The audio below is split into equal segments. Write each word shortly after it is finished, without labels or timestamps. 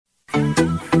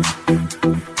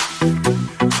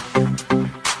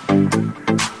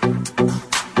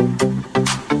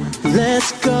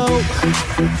Let's go.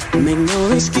 Make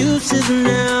no excuses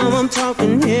now. I'm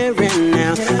talking here and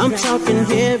now. I'm talking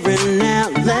here and now.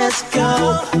 Let's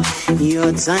go.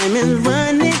 Your time is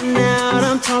running out.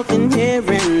 I'm talking here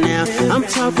and now. I'm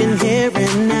talking here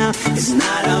and now. It's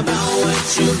not about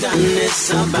what you've done. It's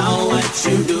about what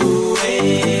you do.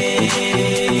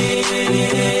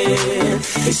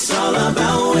 It's all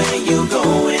about where you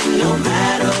going, no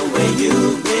matter where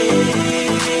you've been.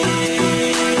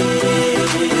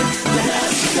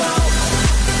 Let's go.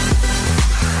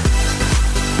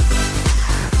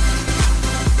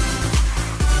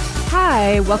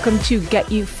 Hi, welcome to Get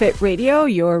You Fit Radio,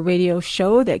 your radio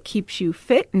show that keeps you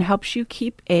fit and helps you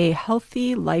keep a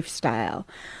healthy lifestyle.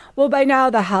 Well, by now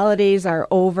the holidays are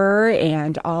over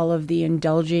and all of the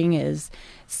indulging is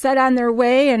set on their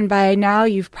way. And by now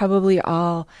you've probably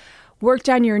all worked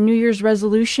on your New Year's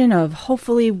resolution of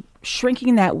hopefully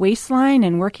shrinking that waistline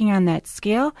and working on that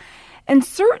scale. And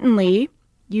certainly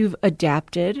you've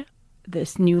adapted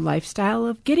this new lifestyle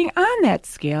of getting on that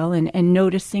scale and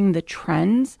noticing the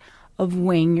trends of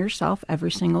weighing yourself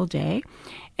every single day.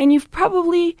 And you've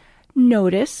probably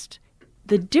noticed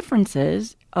the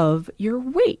differences of your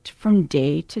weight from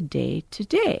day to day to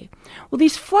day. Well,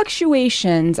 these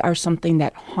fluctuations are something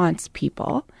that haunts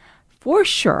people for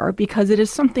sure, because it is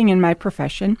something in my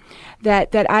profession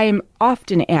that I am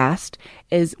often asked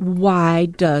is, why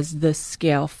does the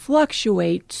scale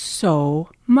fluctuate so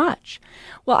much?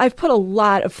 Well, I've put a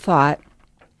lot of thought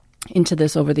into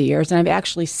this over the years, and I've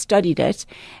actually studied it,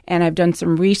 and I've done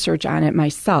some research on it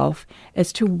myself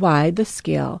as to why the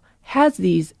scale has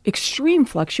these extreme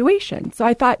fluctuations. So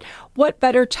I thought, what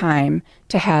better time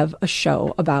to have a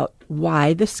show about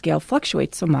why the scale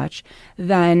fluctuates so much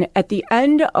than at the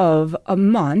end of a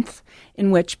month in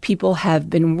which people have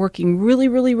been working really,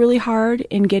 really, really hard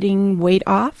in getting weight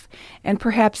off and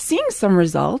perhaps seeing some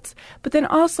results, but then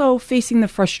also facing the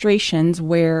frustrations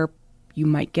where you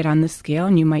might get on the scale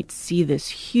and you might see this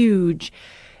huge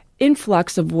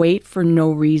influx of weight for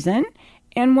no reason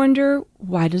and wonder,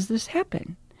 why does this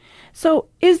happen? So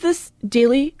is this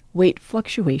daily weight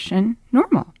fluctuation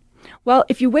normal? Well,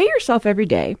 if you weigh yourself every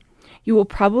day, you will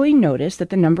probably notice that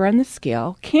the number on the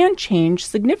scale can change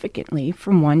significantly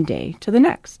from one day to the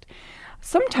next.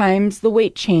 Sometimes the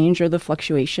weight change or the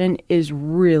fluctuation is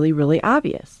really, really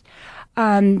obvious.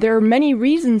 There are many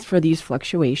reasons for these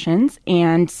fluctuations,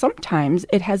 and sometimes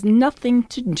it has nothing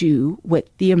to do with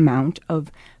the amount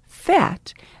of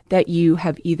fat that you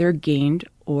have either gained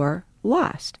or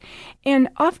lost. And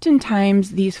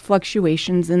oftentimes these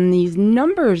fluctuations and these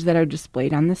numbers that are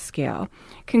displayed on the scale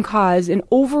can cause an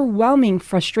overwhelming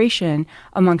frustration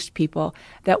amongst people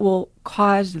that will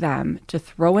cause them to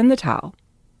throw in the towel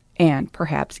and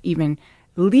perhaps even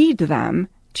lead them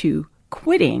to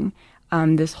quitting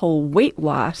this whole weight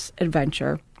loss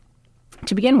adventure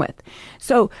to begin with.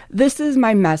 So this is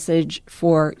my message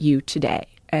for you today.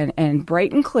 And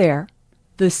bright and clear,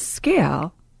 the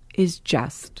scale is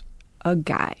just a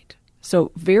guide.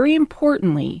 So very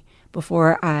importantly,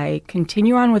 before I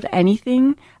continue on with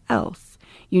anything else,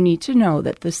 you need to know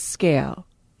that the scale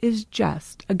is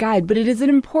just a guide, but it is an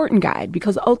important guide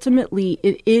because ultimately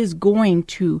it is going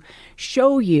to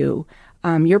show you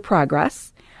your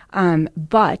progress,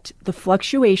 but the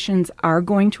fluctuations are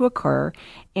going to occur,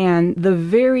 and the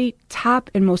very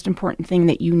top and most important thing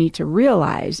that you need to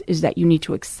realize is that you need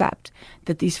to accept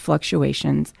that these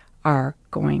fluctuations are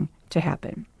going to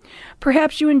happen.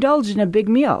 Perhaps you indulged in a big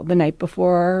meal the night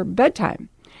before bedtime,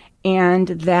 and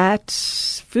that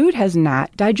food has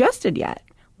not digested yet.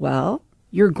 Well,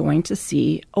 you're going to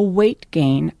see a weight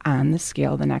gain on the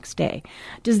scale the next day.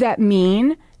 Does that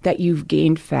mean that you've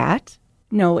gained fat?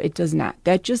 No, it does not.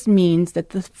 That just means that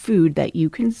the food that you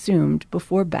consumed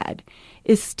before bed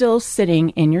is still sitting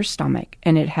in your stomach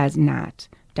and it has not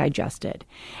digested.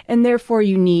 And therefore,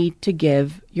 you need to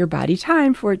give your body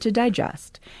time for it to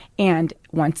digest. And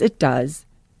once it does,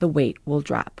 the weight will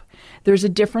drop. There's a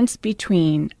difference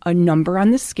between a number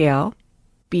on the scale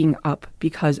being up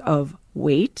because of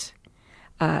weight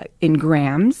in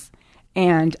grams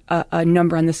and a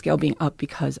number on the scale being up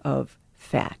because of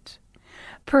fat.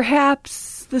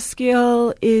 Perhaps the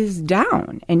scale is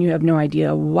down and you have no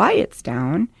idea why it's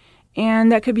down.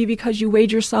 And that could be because you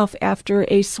weighed yourself after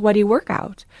a sweaty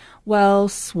workout. Well,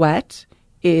 sweat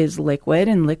is liquid,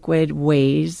 and liquid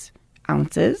weighs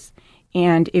ounces.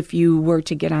 And if you were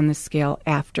to get on the scale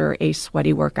after a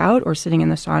sweaty workout or sitting in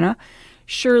the sauna,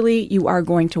 surely you are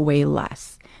going to weigh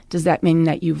less. Does that mean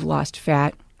that you've lost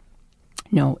fat?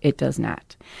 No, it does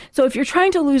not. So if you're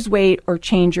trying to lose weight or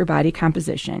change your body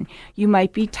composition, you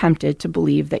might be tempted to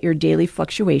believe that your daily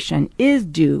fluctuation is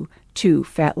due to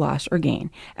fat loss or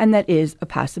gain, and that is a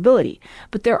possibility.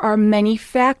 But there are many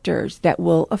factors that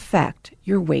will affect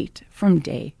your weight from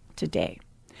day to day.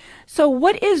 So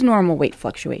what is normal weight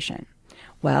fluctuation?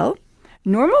 Well,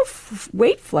 normal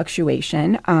weight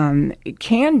fluctuation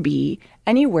can be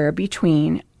anywhere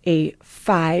between a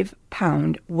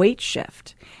 5-pound weight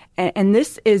shift. And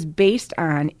this is based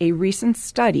on a recent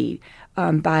study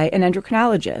by an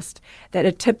endocrinologist that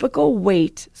a typical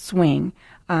weight swing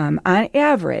on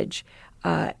average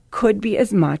could be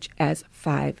as much as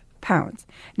 5 pounds.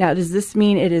 Now, does this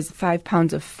mean it is 5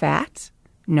 pounds of fat?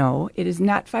 No, it is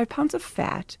not 5 pounds of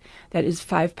fat. That is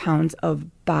 5 pounds of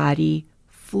body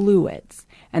fluids.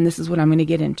 And this is what I'm going to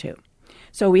get into.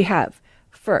 So we have,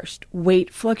 first,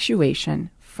 weight fluctuation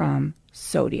from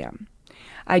sodium.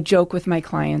 I joke with my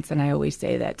clients and I always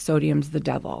say that sodium's the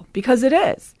devil, because it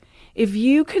is. If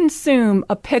you consume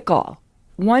a pickle,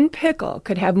 one pickle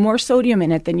could have more sodium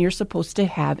in it than you're supposed to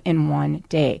have in one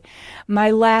day.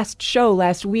 My last show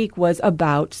last week was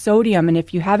about sodium, and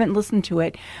if you haven't listened to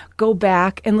it, go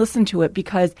back and listen to it,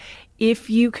 because if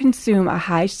you consume a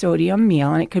high sodium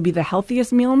meal, and it could be the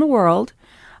healthiest meal in the world,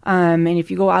 and if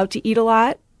you go out to eat a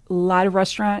lot of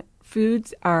restaurant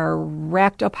foods are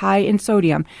racked up high in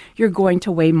sodium, you're going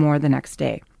to weigh more the next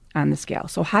day on the scale.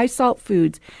 So high salt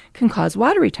foods can cause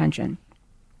water retention.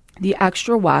 The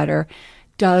extra water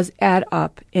does add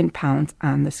up in pounds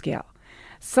on the scale.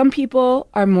 Some people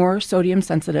are more sodium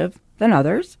sensitive than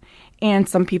others, and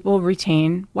some people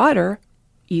retain water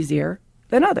easier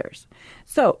than others.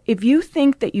 So if you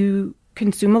think that you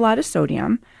consume a lot of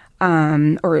sodium,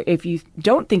 or if you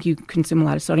don't think you consume a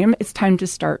lot of sodium, it's time to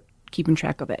start keeping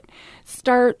track of it.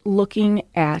 Start looking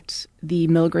at the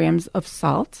milligrams of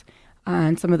salt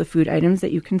on some of the food items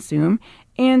that you consume,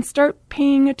 and start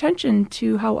paying attention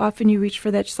to how often you reach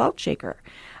for that salt shaker.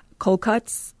 Cold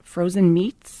cuts, frozen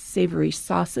meats, savory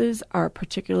sauces are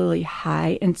particularly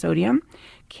high in sodium.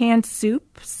 Canned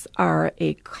soups are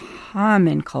a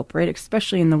common culprit,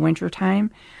 especially in the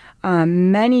wintertime.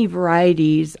 Many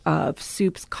varieties of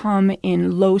soups come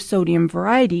in low sodium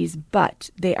varieties, but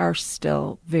they are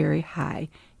still very high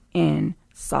in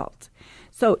salt.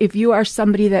 So if you are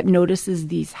somebody that notices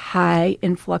these high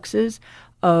influxes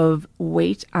of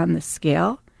weight on the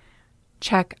scale,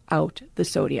 check out the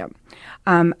sodium.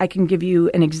 I can give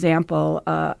you an example.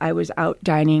 I was out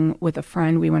dining with a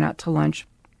friend. We went out to lunch,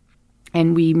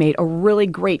 and we made a really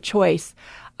great choice.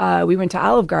 We went to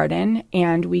Olive Garden,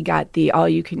 and we got the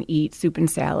all-you-can-eat soup and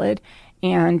salad,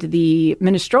 and the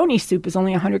minestrone soup is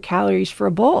only 100 calories for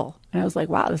a bowl. And I was like,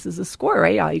 wow, this is a score,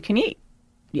 right? All you can eat.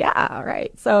 Yeah, all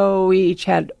right. So we each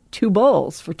had 2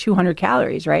 bowls for 200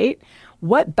 calories, right?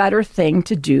 What better thing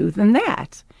to do than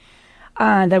that?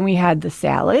 Then we had the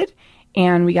salad,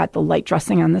 and we got the light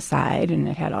dressing on the side, and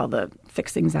it had all the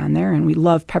fixings on there, and we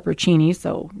love pepperoncinis,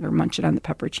 so we're munching on the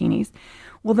pepperoncinis.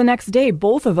 Well, the next day,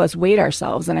 both of us weighed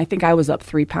ourselves, and I think I was up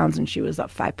 3 pounds and she was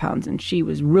up 5 pounds, and she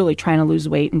was really trying to lose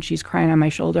weight, and she's crying on my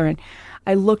shoulder. And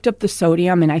I looked up the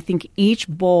sodium, and I think each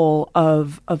bowl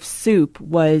of soup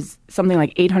was something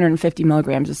like 850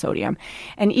 milligrams of sodium,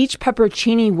 and each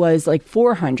pepperoncini was like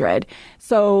 400.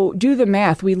 So do the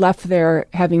math. We left there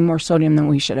having more sodium than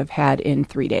we should have had in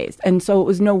 3 days. And so it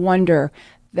was no wonder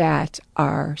that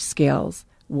our scales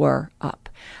were up.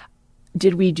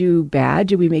 Did we do bad?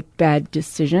 Did we make bad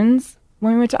decisions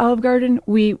when we went to Olive Garden?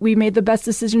 We made the best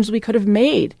decisions we could have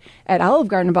made at Olive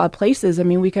Garden about places. I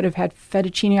mean, we could have had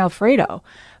fettuccine Alfredo,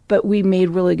 but we made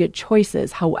really good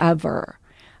choices. However,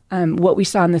 what we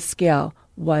saw on the scale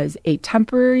was a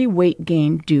temporary weight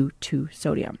gain due to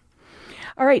sodium.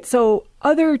 All right, so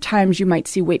other times you might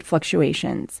see weight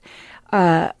fluctuations.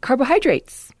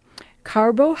 Carbohydrates.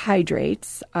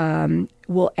 Carbohydrates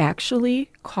will actually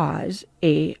cause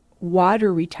a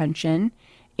water retention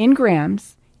in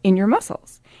grams in your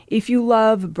muscles. If you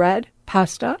love bread,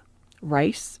 pasta,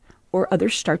 rice, or other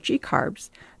starchy carbs,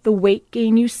 the weight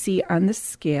gain you see on the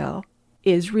scale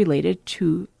is related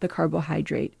to the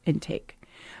carbohydrate intake.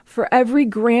 For every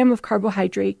gram of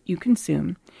carbohydrate you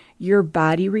consume, your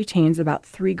body retains about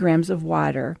 3 grams of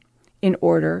water in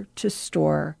order to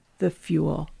store the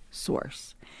fuel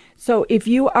source. So if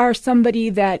you are somebody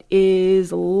that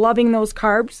is loving those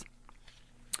carbs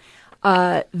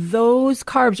are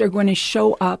going to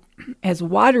show up as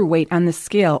water weight on the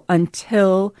scale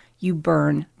until you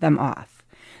burn them off.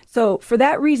 So for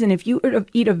that reason, if you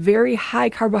eat a very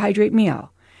high carbohydrate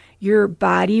meal, your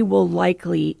body will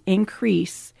likely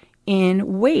increase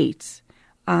in weight,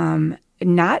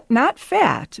 not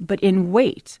fat, but in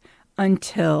weight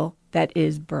until that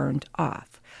is burned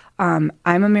off. I'm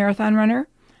a marathon runner.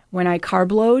 When I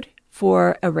carb load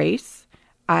for a race,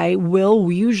 I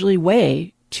will usually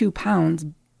weigh 2 pounds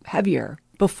heavier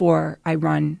before I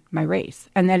run my race.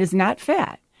 And that is not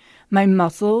fat. My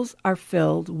muscles are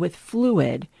filled with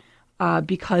fluid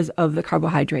because of the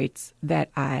carbohydrates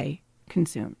that I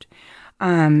consumed.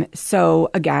 So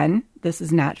again, this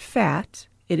is not fat.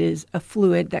 It is a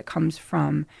fluid that comes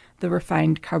from the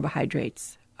refined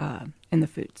carbohydrates in the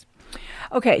foods.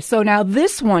 Okay, so now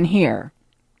this one here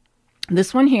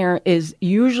is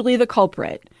usually the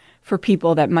culprit for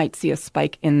people that might see a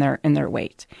spike in their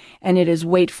weight, and it is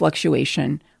weight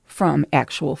fluctuation from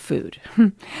actual food.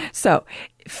 So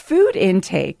food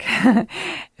intake,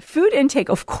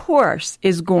 of course,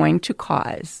 is going to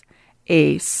cause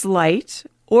a slight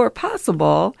or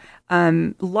possible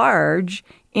large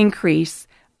increase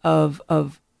of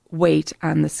weight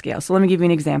on the scale. So let me give you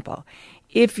an example.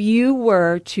 If you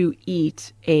were to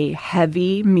eat a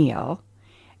heavy meal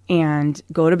and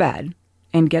go to bed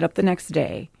and get up the next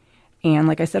day, and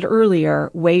like I said earlier,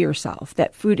 weigh yourself,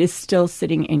 that food is still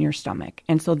sitting in your stomach.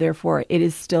 And so therefore, it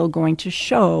is still going to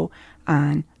show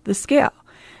on the scale.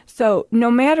 So no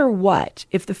matter what,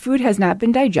 if the food has not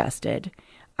been digested,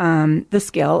 the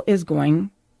scale is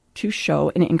going to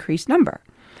show an increased number.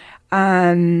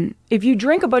 If you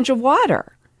drink a bunch of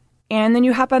water and then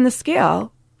you hop on the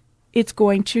scale, it's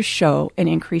going to show an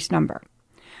increased number.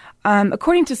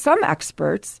 According to some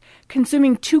experts,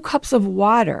 consuming 2 cups of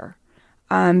water,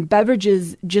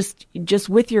 beverages just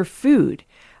with your food,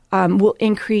 will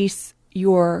increase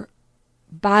your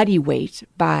body weight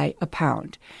by a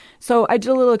pound. So I did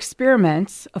a little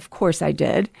experiment. Of course I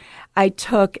did. I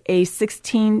took a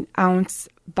 16-ounce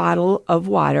bottle of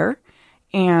water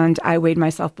and I weighed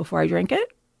myself before I drank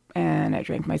it. And I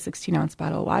drank my 16-ounce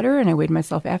bottle of water and I weighed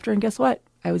myself after. And guess what?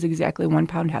 I was exactly 1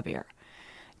 pound heavier.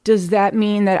 Does that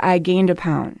mean that I gained a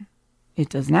pound? It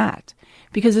does not.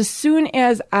 Because as soon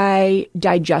as I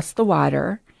digest the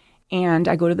water and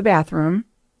I go to the bathroom,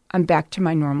 I'm back to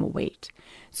my normal weight.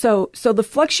 So the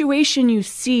fluctuation you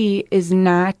see is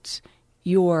not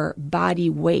your body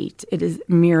weight. It is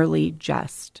merely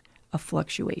just a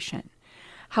fluctuation.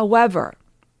 However,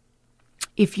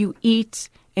 if you eat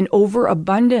an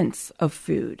overabundance of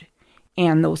food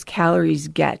and those calories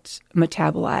get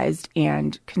metabolized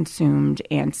and consumed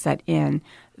and set in,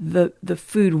 the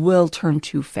food will turn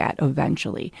to fat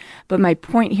eventually. But my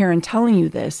point here in telling you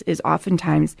this is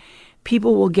oftentimes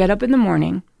people will get up in the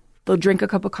morning, they'll drink a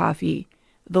cup of coffee,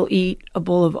 they'll eat a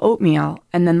bowl of oatmeal,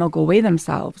 and then they'll go weigh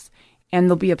themselves, and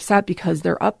they'll be upset because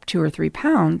they're up 2 or 3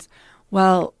 pounds.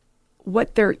 Well,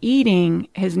 what they're eating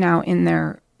is now in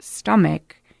their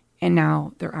stomach, and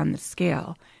now they're on the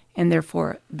scale, and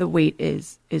therefore the weight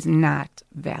is not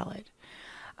valid.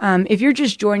 If you're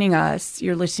just joining us,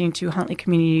 you're listening to Huntley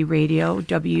Community Radio,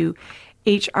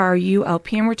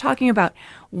 WHRULP, and we're talking about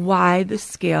why the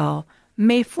scale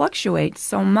may fluctuate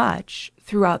so much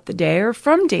throughout the day or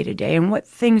from day to day and what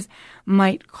things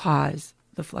might cause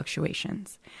the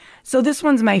fluctuations. So this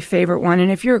one's my favorite one,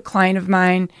 and if you're a client of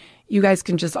mine, you guys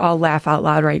can just all laugh out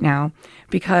loud right now,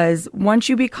 because once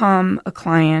you become a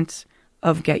client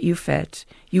of Get You Fit,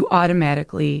 you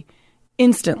automatically,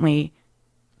 instantly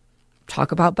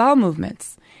talk about bowel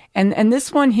movements. And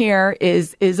this one here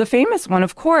is a famous one,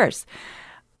 of course.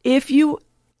 If you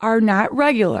are not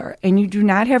regular and you do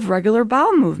not have regular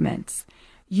bowel movements,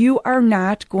 you are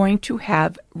not going to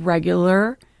have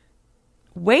regular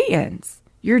weigh-ins.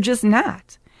 You're just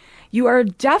not. You are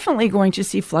definitely going to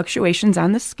see fluctuations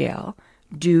on the scale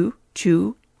due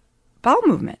to bowel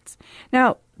movements.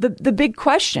 Now, the big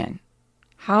question,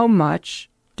 how much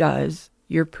does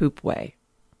your poop weigh?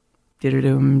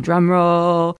 Drum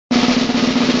roll.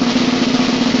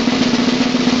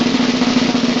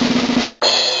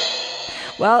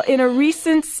 Well, in a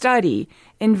recent study,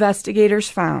 investigators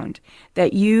found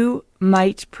that you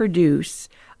might produce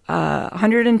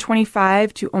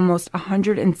 125 to almost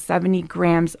 170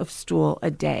 grams of stool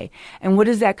a day. And what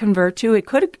does that convert to? It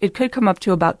could come up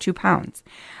to about 2 pounds.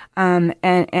 And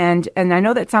I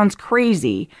know that sounds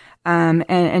crazy.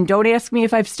 And don't ask me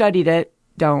if I've studied it.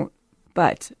 Don't.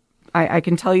 But I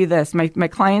can tell you this. My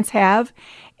clients have,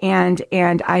 and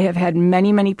I have had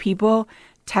many people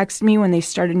text me when they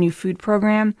start a new food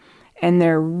program, and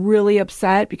they're really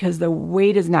upset because the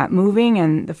weight is not moving.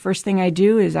 And the first thing I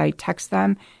do is I text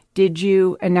them, did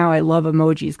you, and now I love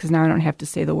emojis because now I don't have to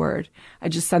say the word. I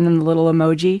just send them the little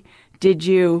emoji, did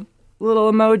you,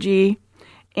 little emoji,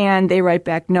 and they write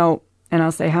back, no. And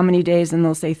I'll say, how many days? And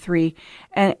they'll say 3.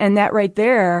 And that right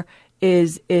there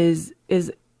is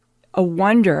a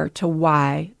wonder to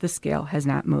why the scale has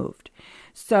not moved.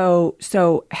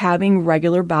 So having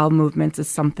regular bowel movements is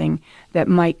something that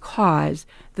might cause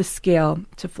the scale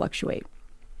to fluctuate.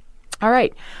 All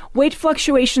right, weight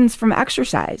fluctuations from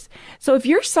exercise. So if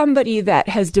you're somebody that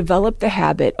has developed the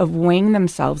habit of weighing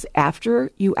themselves after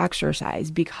you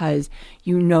exercise because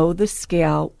you know the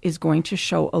scale is going to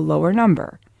show a lower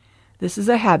number, this is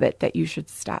a habit that you should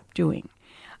stop doing.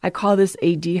 I call this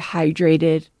a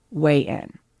dehydrated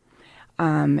weigh-in.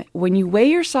 When you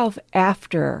weigh yourself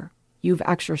after you've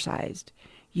exercised,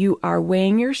 you are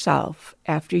weighing yourself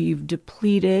after you've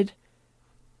depleted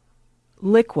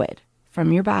liquid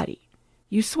from your body.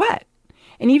 You sweat.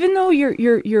 And even though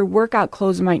your workout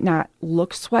clothes might not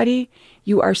look sweaty,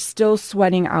 you are still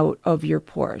sweating out of your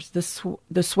pores.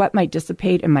 The sweat might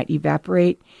dissipate and might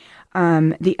evaporate.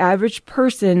 The average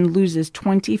person loses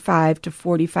 25 to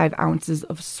 45 ounces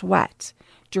of sweat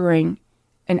during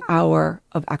an hour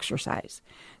of exercise.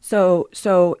 So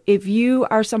if you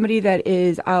are somebody that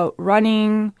is out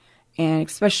running, and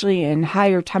especially in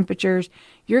higher temperatures,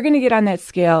 you're going to get on that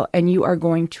scale and you are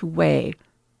going to weigh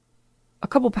a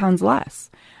couple pounds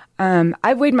less.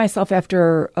 I've weighed myself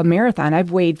after a marathon. I've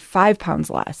weighed 5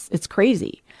 pounds less. It's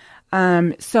crazy.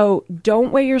 So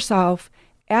don't weigh yourself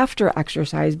after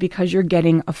exercise because you're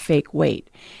getting a fake weight.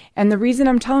 And the reason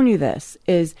I'm telling you this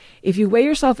is if you weigh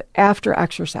yourself after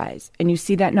exercise and you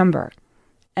see that number,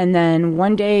 and then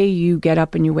one day you get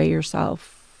up and you weigh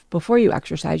yourself before you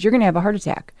exercise, you're going to have a heart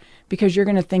attack because you're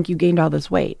going to think you gained all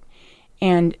this weight.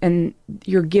 And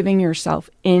you're giving yourself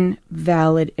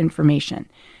invalid information.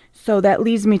 So that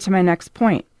leads me to my next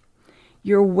point.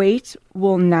 Your weight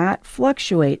will not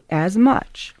fluctuate as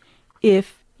much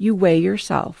if you weigh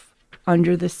yourself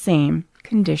under the same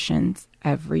conditions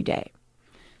every day.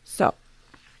 So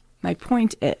my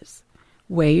point is,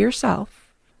 weigh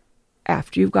yourself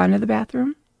after you've gone to the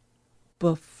bathroom,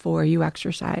 before you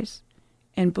exercise,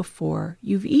 and before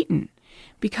you've eaten,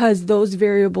 because those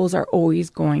variables are always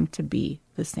going to be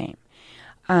the same.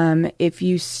 If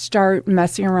you start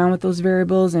messing around with those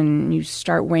variables and you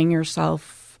start weighing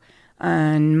yourself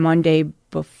on Monday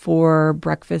before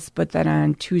breakfast, but then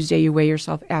on Tuesday you weigh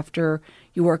yourself after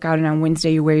you work out, and on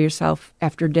Wednesday you weigh yourself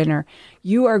after dinner,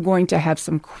 you are going to have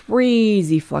some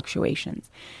crazy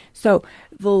fluctuations. So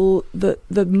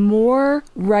the more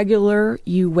regular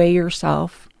you weigh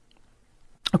yourself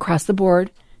across the board,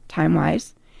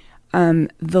 time-wise,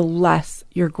 the less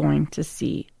you're going to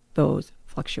see those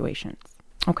fluctuations.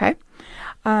 Okay?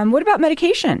 What about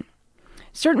medication?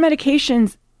 Certain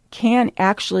medications can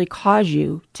actually cause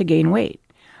you to gain weight.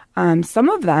 Some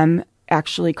of them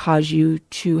actually cause you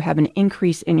to have an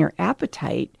increase in your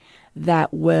appetite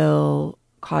that will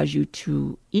cause you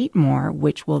to eat more,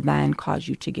 which will then cause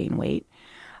you to gain weight.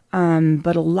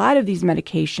 But a lot of these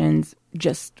medications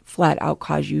just flat out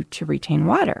cause you to retain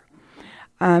water.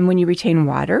 When you retain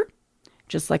water,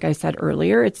 just like I said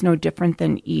earlier, it's no different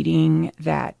than eating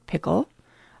that pickle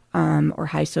or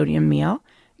high sodium meal.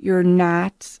 You're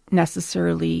not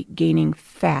necessarily gaining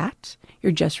fat.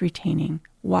 You're just retaining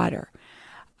water.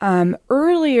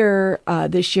 Earlier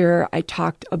this year, I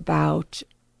talked about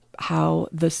how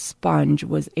the sponge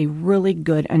was a really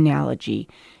good analogy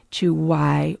to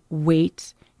why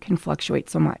weight can fluctuate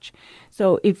so much.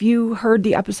 So if you heard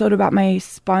the episode about my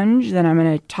sponge, then I'm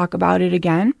going to talk about it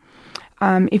again.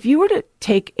 If you were to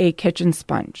take a kitchen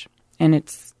sponge, and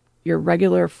it's your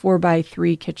regular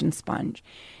 4x3 kitchen sponge,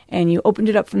 and you opened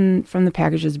it up from the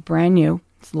package, it's brand new,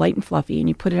 it's light and fluffy, and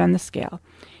you put it on the scale,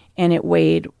 and it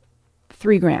weighed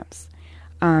 3 grams.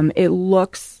 It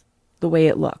looks the way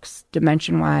it looks,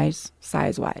 dimension-wise,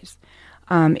 size-wise.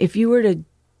 If you were to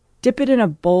dip it in a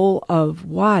bowl of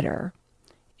water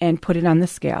and put it on the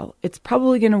scale, it's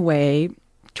probably going to weigh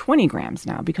 20 grams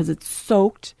now because it's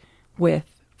soaked with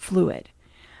fluid.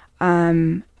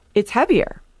 It's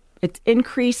heavier. It's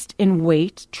increased in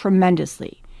weight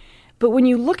tremendously. But when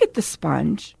you look at the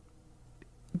sponge,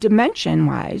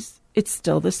 dimension-wise, it's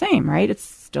still the same, right? It's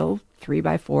still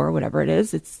 3x4, whatever it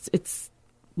is. It's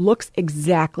looks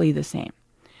exactly the same.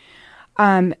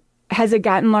 Has it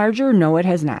gotten larger? No, it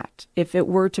has not. If it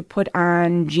were to put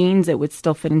on jeans, it would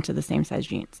still fit into the same size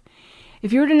jeans.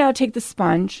 If you were to now take the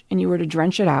sponge and you were to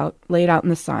drench it out, lay it out in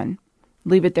the sun,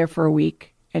 leave it there for a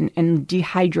week, and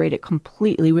dehydrate it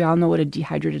completely. We all know what a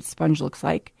dehydrated sponge looks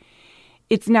like.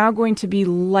 It's now going to be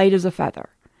light as a feather.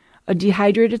 A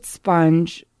dehydrated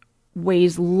sponge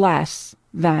weighs less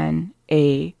than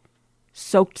a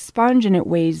soaked sponge, and it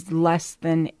weighs less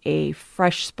than a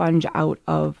fresh sponge out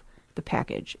of the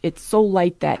package. It's so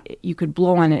light that you could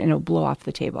blow on it and it'll blow off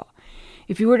the table.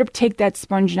 If you were to take that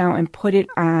sponge now and put it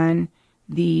on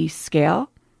the scale,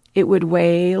 it would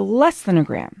weigh less than a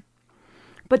gram.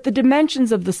 but the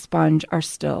dimensions of the sponge are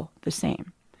still the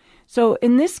same. So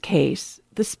in this case,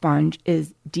 the sponge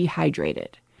is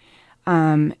dehydrated.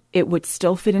 It would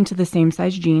still fit into the same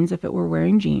size jeans if it were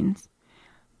wearing jeans,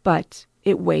 but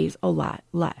it weighs a lot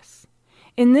less.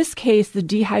 In this case, the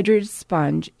dehydrated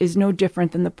sponge is no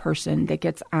different than the person that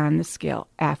gets on the scale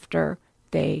after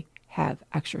they have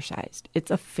exercised.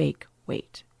 It's a fake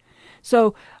weight.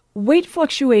 So weight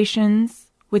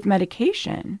fluctuations with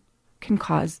medication can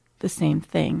cause the same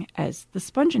thing as the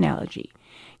sponge analogy.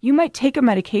 You might take a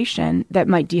medication that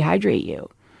might dehydrate you.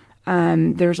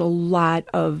 There's a lot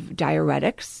of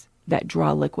diuretics that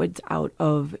draw liquids out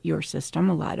of your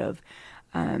system, a lot of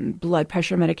blood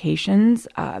pressure medications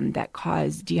that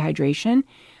cause dehydration.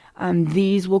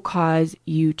 These will cause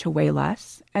you to weigh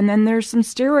less. And then there's some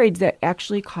steroids that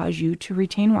actually cause you to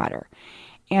retain water.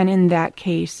 And in that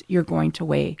case, you're going to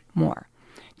weigh more.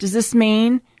 Does this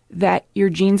mean that your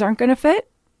jeans aren't going to fit?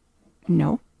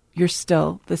 No, you're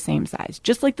still the same size,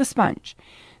 just like the sponge.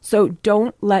 So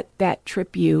don't let that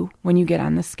trip you when you get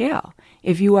on the scale.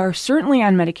 If you are certainly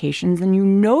on medications and you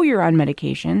know you're on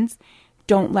medications,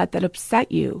 don't let that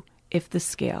upset you if the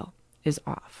scale is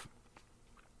off.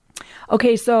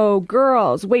 Okay, so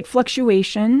girls, weight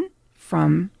fluctuation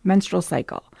from menstrual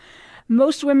cycle.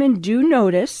 Most women do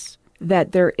notice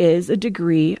that there is a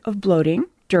degree of bloating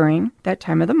during that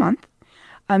time of the month.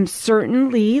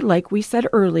 Certainly, like we said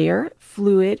earlier,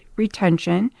 fluid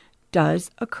retention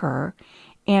does occur.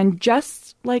 And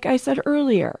just like I said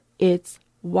earlier, it's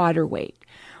water weight.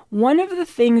 One of the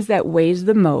things that weighs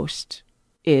the most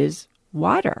is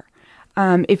water.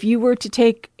 If you were to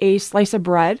take a slice of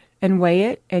bread and weigh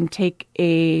it and take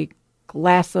a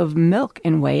glass of milk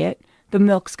and weigh it, the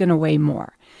milk's going to weigh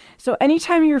more. So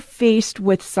anytime you're faced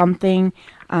with something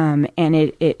and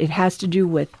it has to do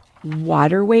with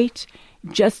water weight,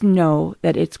 just know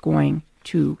that it's going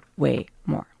to weigh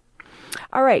more.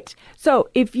 All right.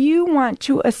 So if you want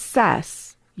to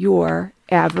assess your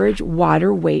average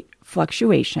water weight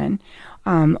fluctuation,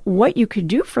 what you could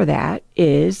do for that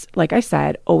is, like I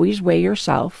said, always weigh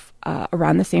yourself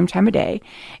around the same time of day.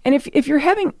 And if you're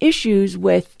having issues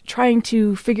with trying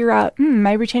to figure out, am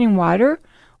I retaining water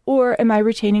or am I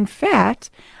retaining fat,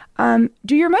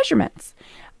 do your measurements.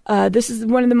 This is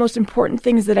one of the most important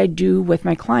things that I do with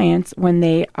my clients when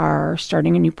they are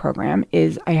starting a new program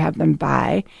is I have them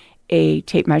buy a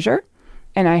tape measure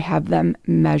and I have them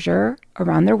measure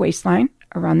around their waistline,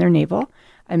 around their navel.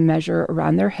 I measure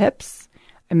around their hips.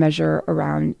 I measure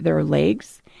around their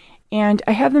legs. And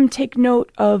I have them take note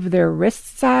of their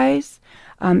wrist size.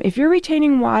 If you're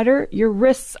retaining water, your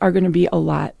wrists are going to be a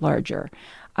lot larger.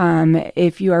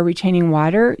 If you are retaining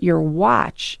water, your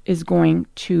watch is going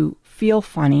to feel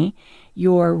funny.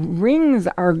 Your rings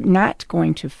are not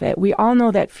going to fit. We all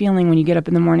know that feeling when you get up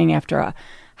in the morning after a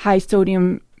high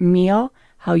sodium meal,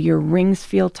 how your rings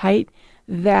feel tight.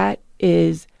 That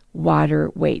is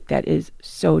water weight. That is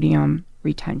sodium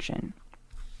retention.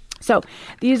 So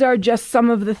these are just some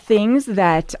of the things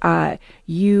that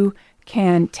you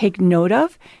can take note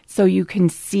of so you can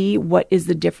see what is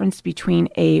the difference between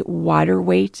a water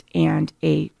weight and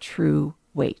a true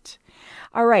weight.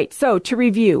 All right, so to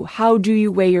review, how do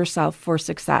you weigh yourself for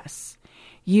success?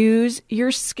 Use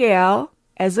your scale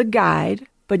as a guide,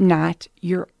 but not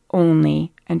your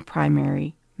only and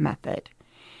primary method.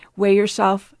 Weigh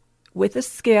yourself with a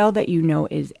scale that you know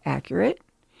is accurate.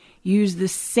 Use the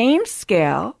same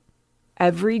scale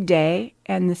every day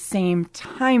and the same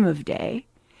time of day.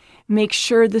 Make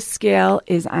sure the scale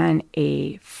is on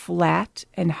a flat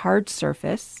and hard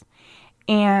surface.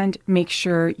 And make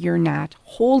sure you're not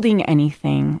holding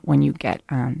anything when you get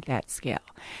on that scale.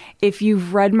 If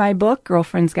you've read my book,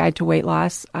 Girlfriend's Guide to Weight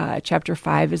Loss, Chapter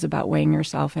 5 is about weighing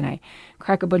yourself. And I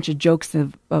crack a bunch of jokes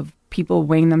of people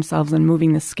weighing themselves and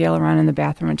moving the scale around in the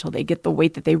bathroom until they get the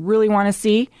weight that they really want to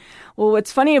see. Well,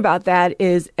 what's funny about that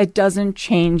is it doesn't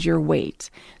change your weight.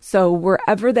 So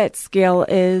wherever that scale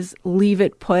is, leave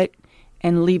it put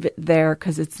and leave it there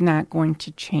because it's not going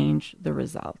to change the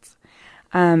results.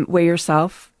 Weigh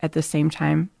yourself at the same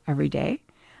time every day.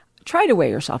 Try to weigh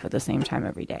yourself at the same time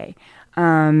every day.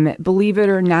 Believe it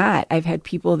or not, I've had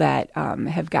people that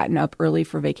have gotten up early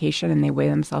for vacation and they weigh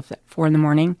themselves at 4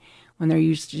 a.m. when they're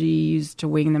usually used to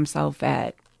weighing themselves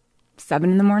at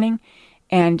 7 a.m.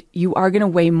 And you are going to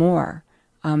weigh more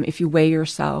if you weigh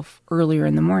yourself earlier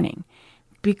in the morning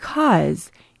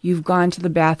because you've gone to the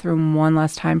bathroom one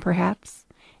less time perhaps.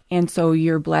 And so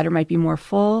your bladder might be more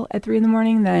full at 3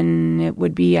 a.m. than it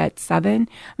would be at 7.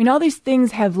 I mean, all these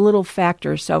things have little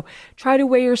factors. So try to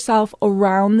weigh yourself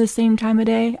around the same time of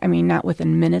day. I mean, not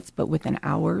within minutes, but within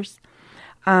hours.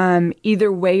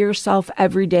 Either weigh yourself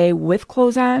every day with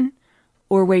clothes on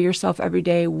or weigh yourself every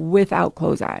day without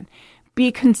clothes on.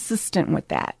 Be consistent with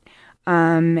that.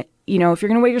 If you're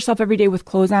going to weigh yourself every day with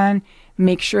clothes on,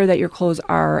 make sure that your clothes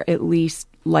are at least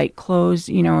light clothes.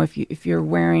 If you're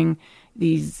wearing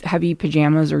these heavy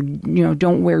pajamas, or,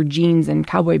 don't wear jeans and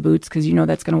cowboy boots, because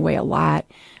that's going to weigh a lot.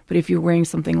 But if you're wearing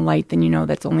something light, then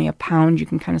that's only a pound. You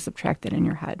can kind of subtract it in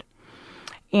your head.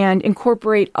 And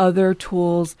incorporate other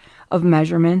tools of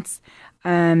measurements.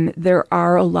 There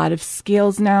are a lot of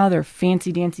scales now. There are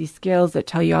fancy dancy scales that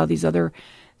tell you all these other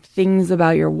things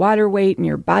about your water weight and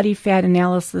your body fat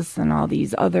analysis and all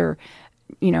these other,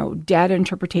 data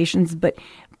interpretations. But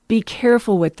be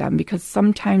careful with them, because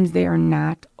sometimes they are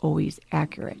not always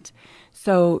accurate.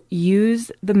 So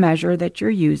use the measure that you're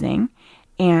using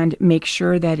and make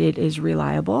sure that it is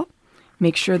reliable,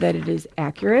 make sure that it is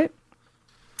accurate,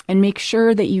 and make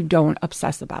sure that you don't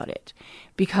obsess about it.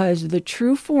 Because the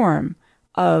true form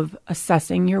of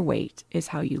assessing your weight is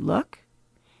how you look,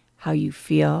 how you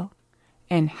feel,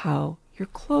 and how your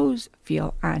clothes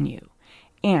feel on you.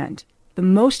 And the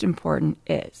most important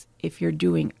is, if you're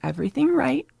doing everything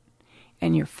right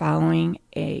and you're following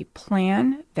a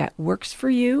plan that works for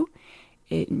you,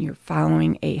 and you're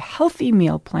following a healthy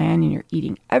meal plan, and you're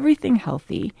eating everything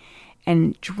healthy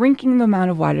and drinking the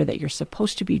amount of water that you're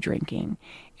supposed to be drinking,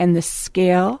 and the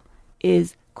scale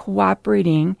is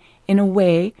cooperating in a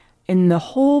way, in the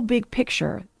whole big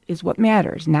picture is what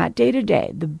matters, not day to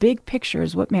day. The big picture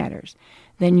is what matters.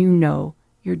 Then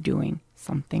you're doing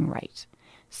something right.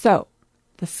 So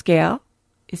the scale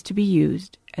is to be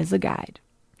used as a guide.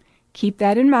 Keep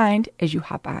that in mind as you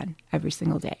hop on every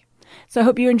single day. So I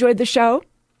hope you enjoyed the show.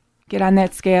 Get on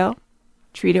that scale,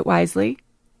 treat it wisely,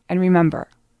 and remember,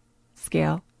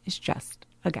 scale is just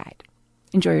a guide.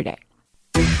 Enjoy your day.